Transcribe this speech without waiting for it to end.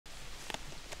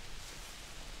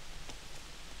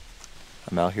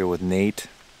I'm out here with Nate.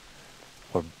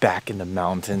 We're back in the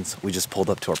mountains. We just pulled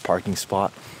up to our parking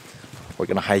spot. We're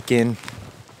gonna hike in.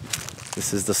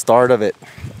 This is the start of it,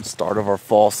 start of our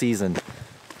fall season.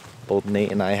 Both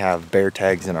Nate and I have bear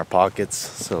tags in our pockets,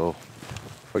 so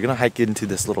we're gonna hike into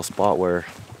this little spot where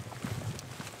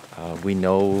we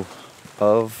know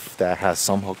of that has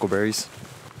some huckleberries.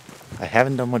 I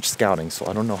haven't done much scouting, so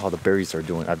I don't know how the berries are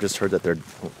doing. I've just heard that they're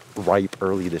ripe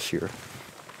early this year.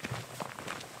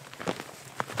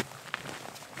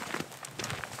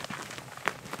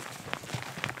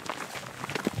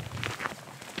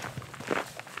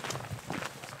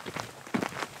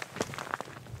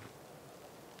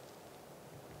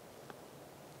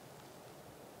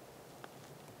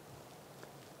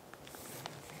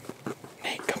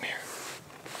 Nate, come here.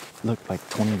 Look, like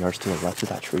 20 yards to the left of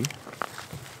that tree.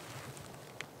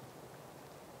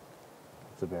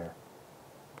 It's a bear.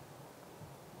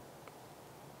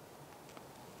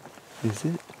 Is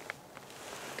it?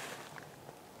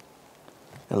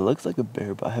 It looks like a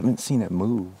bear, but I haven't seen it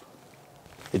move.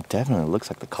 It definitely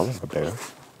looks like the color of a bear.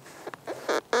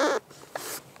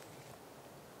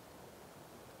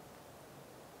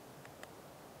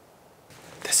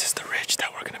 This is the ridge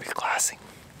that we're going to be glassing.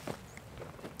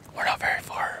 We're not very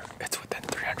far. It's within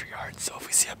 300 yards, so if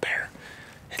we see a bear,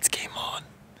 it's game on.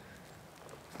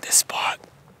 This spot,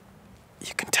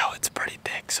 you can tell it's pretty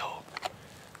thick, so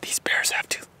these bears have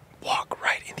to walk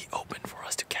right in the open for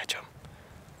us to catch them.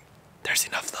 There's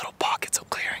enough little pockets of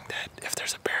clearing that if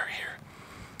there's a bear here,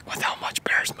 with how much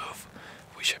bears move,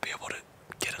 we should be able to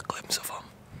get a glimpse of them.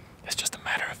 It's just a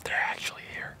matter of they're actually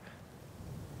here.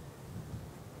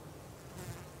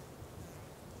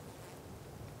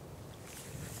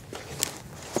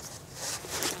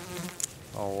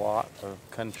 A lot of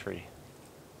country.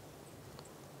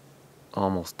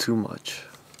 Almost too much.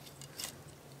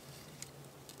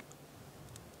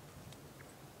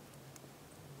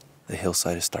 The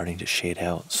hillside is starting to shade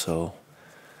out, so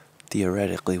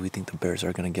theoretically we think the bears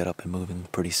are going to get up and moving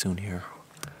pretty soon here.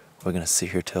 We're going to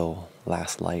sit here till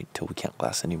last light, till we can't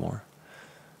glass anymore.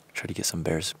 Try to get some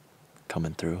bears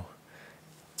coming through.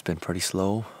 It's been pretty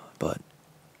slow, but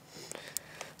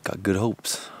got good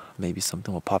hopes. Maybe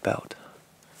something will pop out.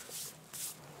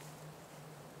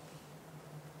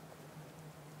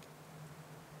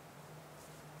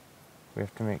 We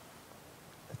have to make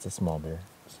It's a small bear.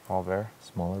 small bear.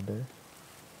 Smaller bear.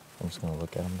 I'm just going to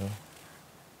look at him though.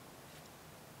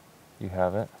 You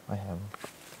have it. I have him.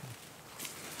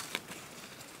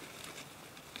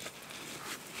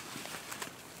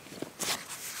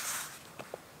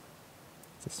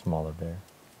 It's a smaller bear.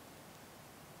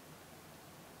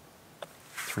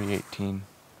 318.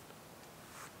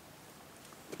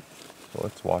 So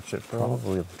let's watch it for a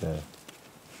Probably like a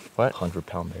What?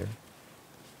 100-pound bear.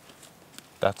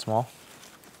 That small?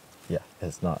 Yeah,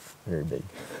 it's not very big.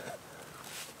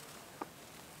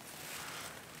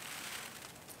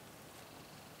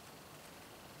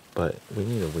 But we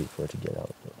need to wait for it to get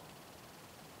out.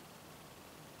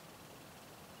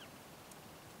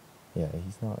 Yeah,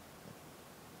 he's not.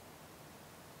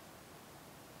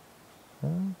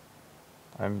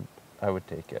 I would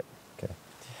take it. Okay.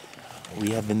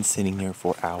 We have been sitting here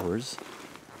for hours,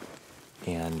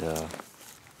 and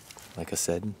like I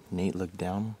said, Nate looked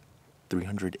down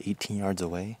 318 yards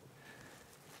away,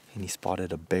 and he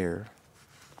spotted a bear.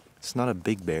 It's not a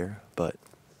big bear, but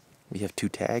we have 2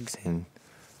 tags, and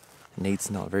Nate's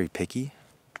not very picky,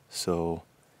 so,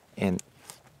 and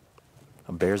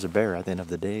a bear's a bear at the end of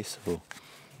the day, so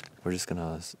we're just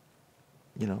gonna,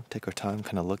 take our time,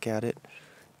 kind of look at it,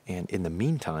 and in the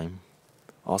meantime,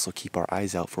 also keep our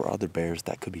eyes out for other bears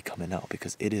that could be coming out,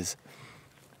 because it is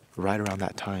right around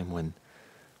that time when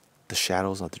the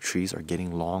shadows of the trees are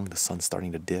getting long, the sun's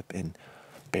starting to dip, and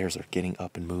bears are getting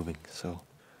up and moving. So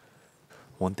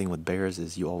one thing with bears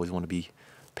is you always want to be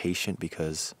patient,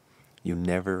 because you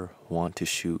never want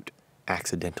to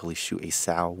accidentally shoot a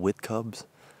sow with cubs.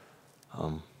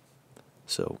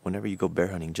 So whenever you go bear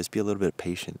hunting, just be a little bit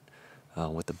patient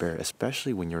with the bear,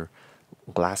 especially when you're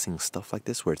glassing stuff like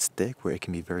this where it's thick, where it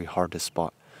can be very hard to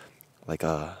spot like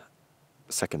a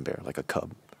second bear, like a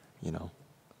cub,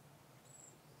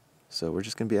 So we're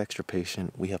just going to be extra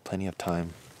patient. We have plenty of time.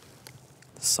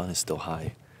 The sun is still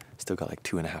high. Still got like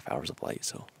 2.5 hours of light,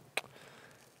 so.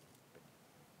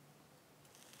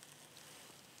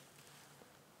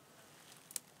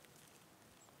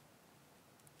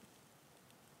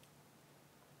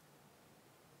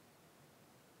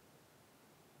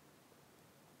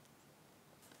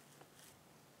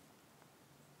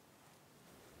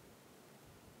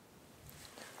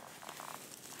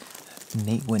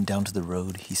 Nate went down to the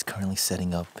road. He's currently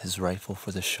setting up his rifle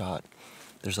for the shot.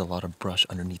 there's a lot of brush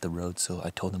underneath the road, so I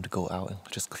told him to go out and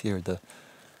just clear the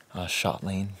shot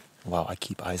lane while I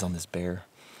keep eyes on this bear.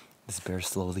 This bear is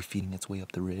slowly feeding its way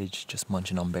up the ridge, just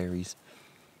munching on berries.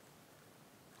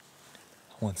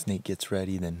 Once Nate gets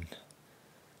ready, then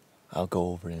I'll go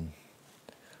over and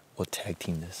we'll tag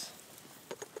team this.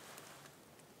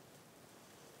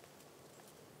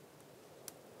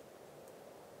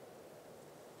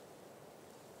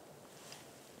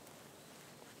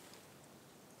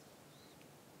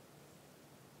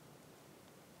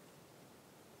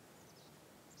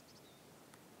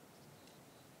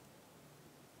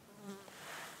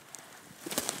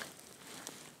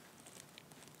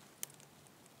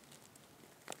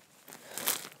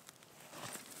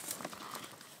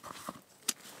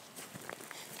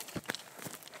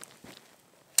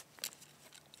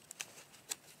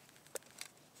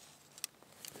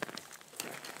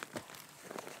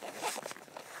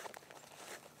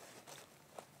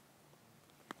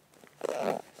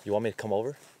 You want me to come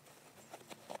over?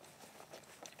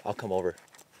 I'll come over.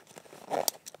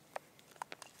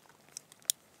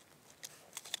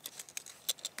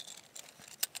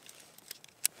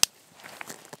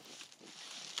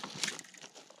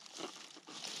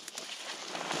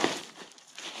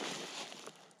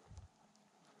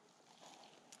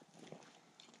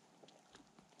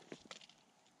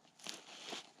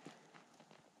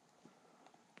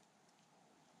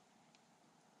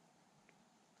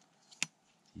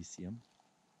 Do you see him?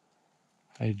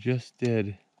 I just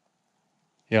did.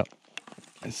 Yep.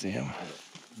 I see him.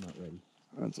 Not ready.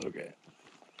 That's okay.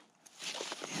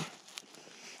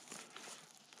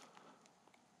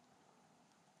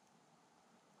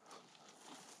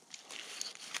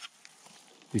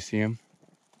 You see him?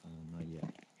 Not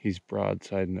yet. He's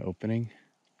broadside in the opening.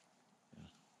 Yeah,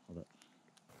 hold up.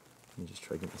 Let me just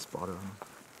try to get my spotter on him.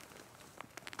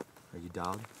 Are you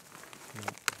dialed?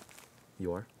 Yeah.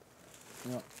 You are?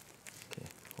 Yeah. Okay,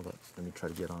 hold up. Let me try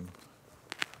to get on.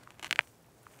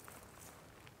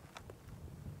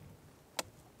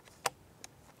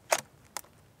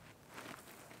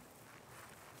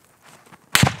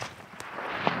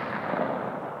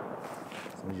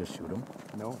 Somebody just shoot him?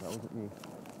 No, that wasn't me.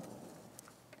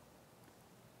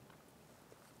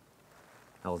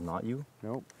 That was not you?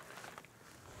 Nope.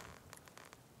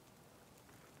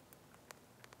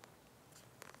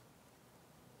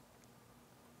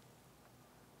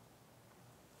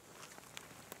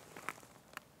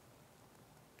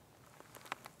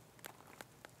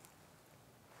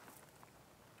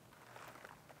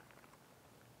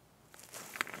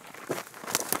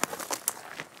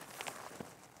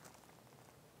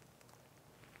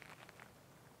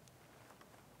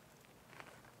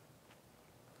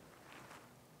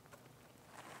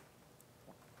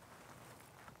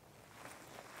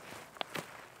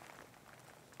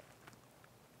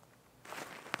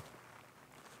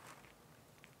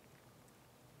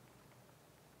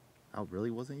 That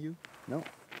really wasn't you? No.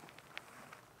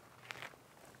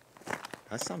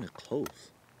 That sounded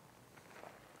close.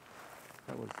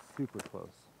 That was super close.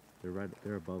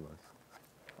 They're above us.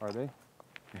 Are they?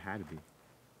 It had to be.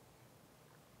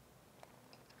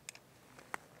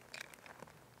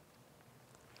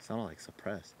 Sounded like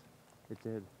suppressed. It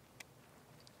did.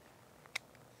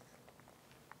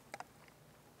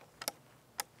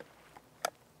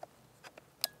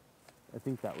 I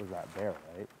think that was that bear,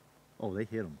 right? Oh, they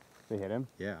hit him. They hit him?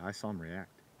 Yeah, I saw him react.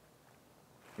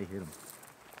 They hit him.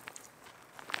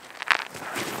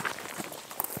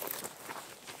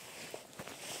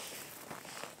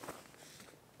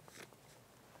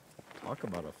 Talk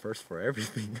about a first for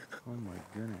everything. Oh my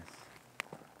goodness.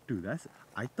 Dude,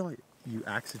 I thought you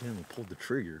accidentally pulled the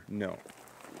trigger. No.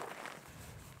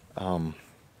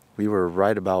 We were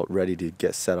right about ready to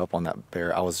get set up on that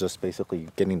bear. I was just basically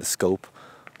getting the scope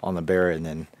on the bear, and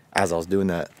then as I was doing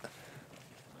that,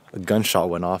 a gunshot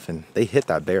went off and they hit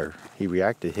that bear. He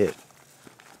reacted, hit.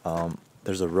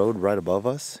 There's a road right above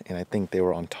us, and I think they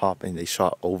were on top and they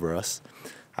shot over us.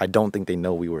 I don't think they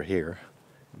know we were here.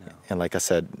 No. And like I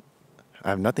said, I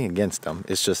have nothing against them.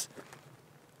 It's just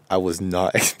I was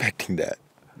not expecting that.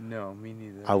 No, me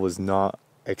neither. I was not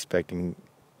expecting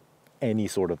any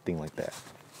sort of thing like that.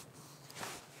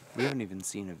 We haven't even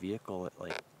seen a vehicle at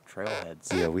like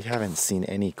trailheads. Yeah, we haven't seen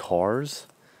any cars,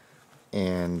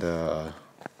 and I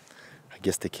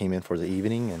guess they came in for the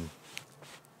evening, and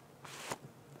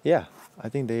yeah, I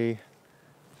think I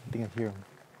hear them.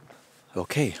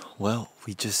 Okay, well,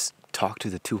 we just talked to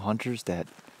the two hunters that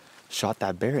shot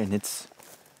that bear, and it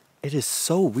is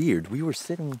so weird. We were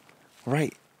sitting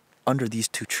right under these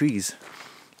two trees.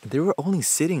 They were only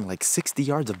sitting like 60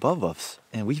 yards above us,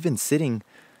 and we've been sitting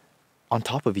on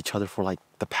top of each other for like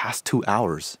the past 2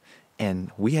 hours,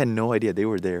 And we had no idea they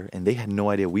were there, and they had no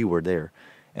idea we were there.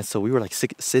 And so we were like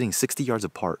sitting 60 yards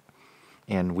apart.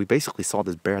 And we basically saw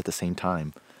this bear at the same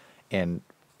time. And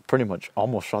pretty much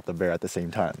almost shot the bear at the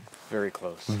same time. Very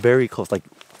close. Very close.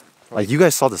 Like you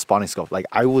guys saw the spotting scope. Like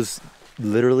I was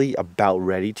literally about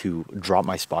ready to drop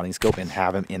my spotting scope and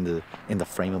have him in the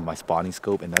frame of my spotting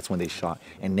scope, and that's when they shot.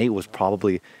 And Nate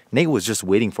was just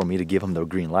waiting for me to give him the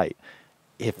green light.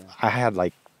 If I had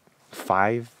like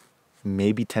 5,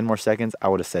 maybe 10 more seconds, I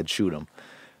would have said shoot him.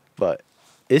 But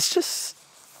it's just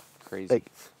Crazy. like,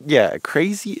 yeah,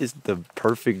 crazy is the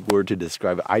perfect word to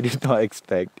describe it. I did not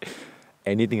expect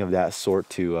anything of that sort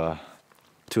to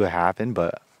happen,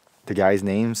 but the guys'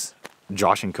 names,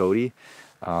 Josh and Cody.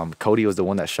 Cody was the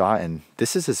one that shot, and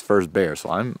this is his first bear, so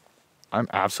I'm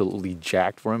absolutely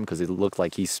jacked for him because it looked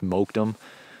like he smoked him.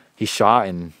 He shot,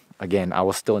 and again, I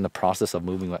was still in the process of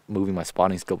moving my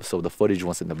spotting scope, so the footage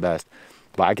wasn't the best,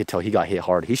 but I could tell he got hit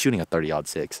hard. He's shooting a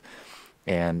 30-06,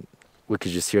 and we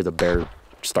could just hear the bear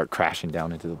start crashing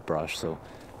down into the brush. So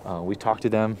we talked to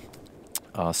them,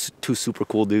 2 super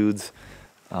cool dudes,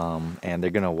 and they're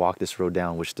gonna walk this road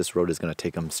down, which this road is gonna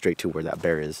take them straight to where that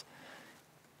bear is.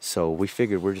 So we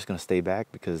figured we're just gonna stay back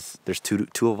because there's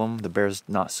two of them. The bear's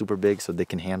not super big, so they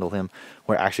can handle him.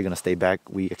 We're actually gonna stay back.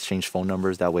 We exchange phone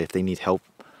numbers. That way, if they need help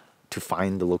to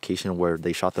find the location where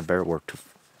they shot the bear, or to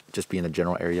just be in the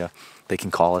general area, they can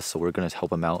call us. So we're gonna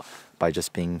help them out by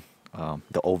just being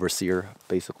the overseer,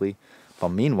 basically. But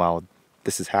meanwhile,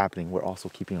 this is happening. We're also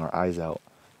keeping our eyes out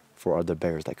for other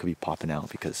bears that could be popping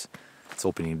out because it's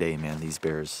opening day, man. These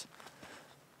bears,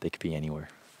 they could be anywhere.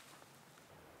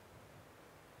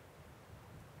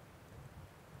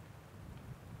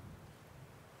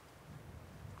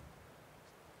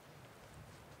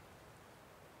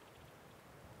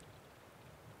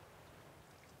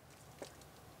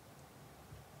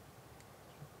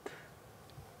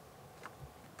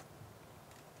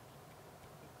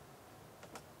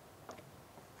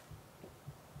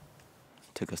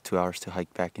 Took us 2 hours to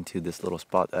hike back into this little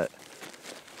spot that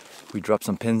we dropped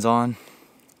some pins on.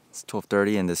 It's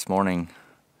 12:30, and this morning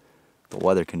the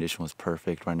weather condition was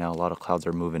perfect. Right now a lot of clouds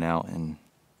are moving out and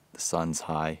the sun's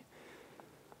high,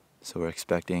 so we're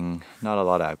expecting not a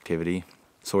lot of activity.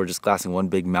 So we're just glassing one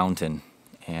big mountain,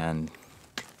 and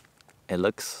it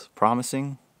looks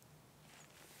promising,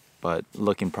 but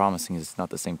looking promising is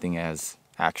not the same thing as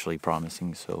actually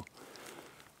promising. So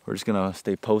we're just gonna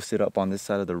stay posted up on this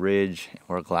side of the ridge.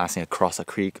 We're glassing across a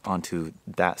creek onto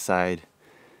that side.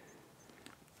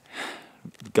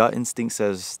 Gut instinct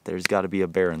says there's got to be a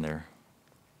bear in there.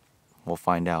 We'll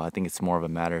find out. I think it's more of a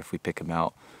matter if we pick him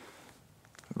out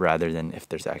rather than if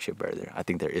there's actually a bear there. I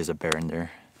think there is a bear in there,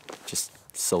 just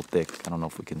so thick. I don't know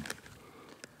if we can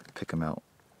pick him out.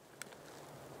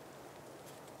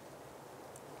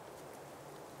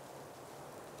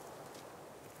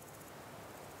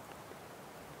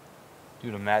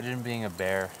 Dude, imagine being a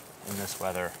bear in this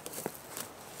weather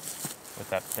with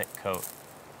that thick coat.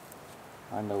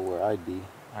 I know where I'd be.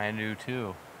 I do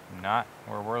too. Not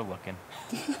where we're looking.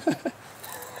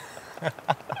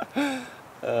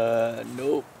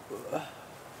 Nope.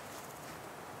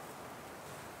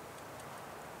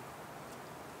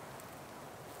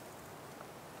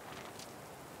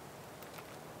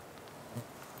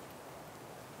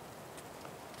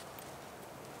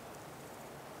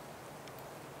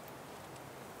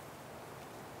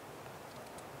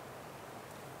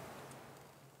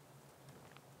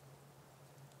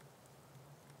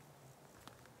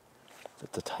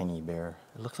 It's a tiny bear.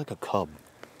 It looks like a cub.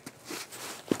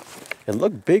 It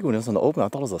looked big when it was in the open. I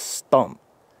thought it was a stump.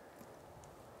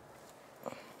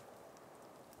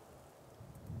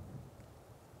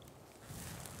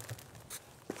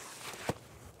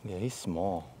 Yeah, he's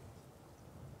small.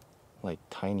 Like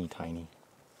tiny.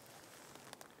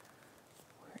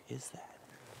 Where is that?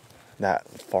 That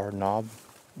far knob,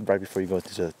 right before you go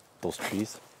to those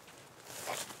trees.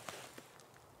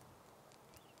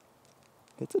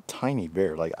 It's a tiny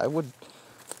bear. Like, I would...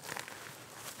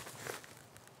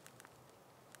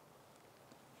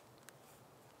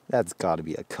 That's gotta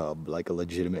be a cub, like a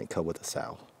legitimate cub with a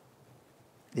sow.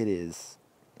 It is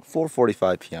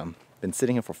 4:45 p.m. Been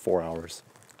sitting here for 4 hours.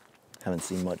 Haven't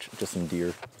seen much, just some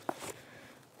deer.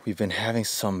 We've been having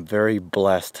some very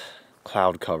blessed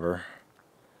cloud cover,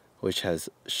 which has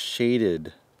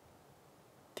shaded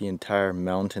the entire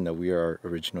mountain that we are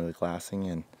originally glassing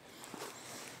in.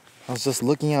 I was just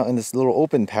looking out in this little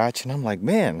open patch, and I'm like,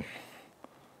 man,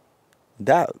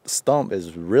 that stump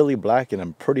is really black, and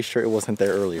I'm pretty sure it wasn't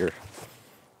there earlier.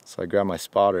 So I grabbed my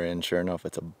spotter, and sure enough,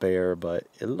 it's a bear, but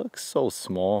it looks so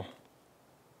small.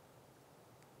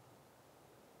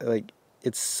 Like,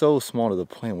 it's so small to the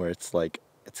point where it's like,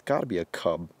 it's got to be a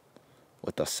cub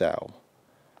with a sow.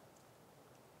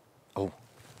 Oh,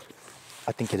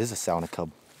 I think it is a sow and a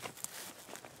cub.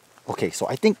 Okay, so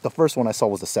I think the first one I saw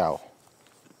was a sow.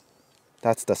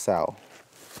 That's the sow.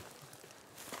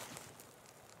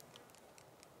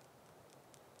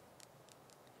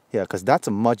 Yeah, because that's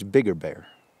a much bigger bear.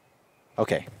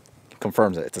 Okay,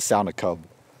 confirms it. It's a sow and a cub.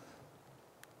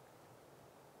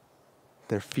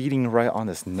 They're feeding right on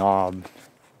this knob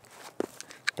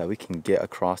that we can get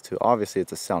across to. Obviously,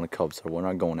 it's a sow and a cub, so we're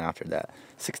not going after that.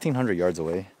 1,600 yards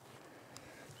away.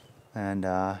 And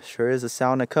sure is a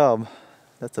sow and a cub.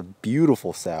 That's a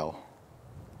beautiful sow.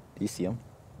 Do you see them?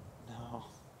 No.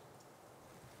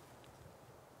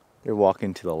 They're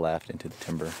walking to the left into the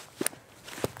timber.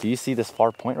 Do you see this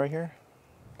far point right here?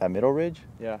 That middle ridge?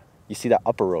 Yeah. You see that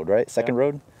upper road, right? Second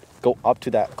road? Go up to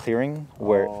that clearing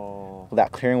where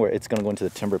it's gonna go into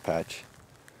the timber patch.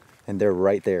 And they're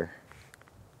right there.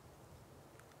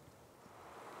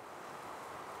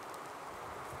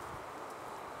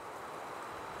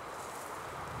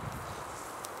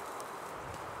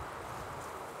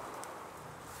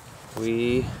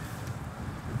 We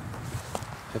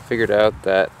have figured out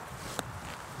that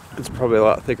it's probably a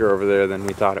lot thicker over there than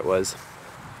we thought it was.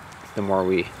 The more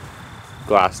we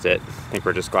glassed it, I think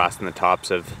we're just glassing the tops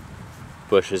of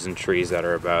bushes and trees that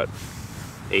are about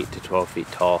 8 to 12 feet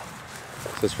tall.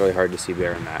 So it's really hard to see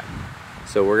bear in that.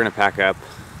 So we're gonna pack up,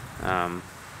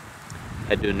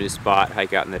 head to a new spot,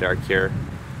 hike out in the dark here,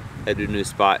 head to a new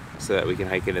spot so that we can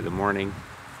hike into the morning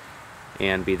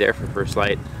and be there for first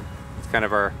light. It's kind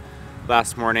of our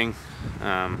last morning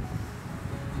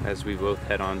as we both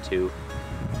head on to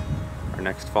our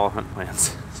next fall hunt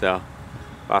plans. So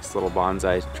last little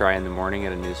bonsai try in the morning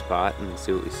at a new spot and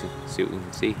see what we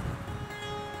can see.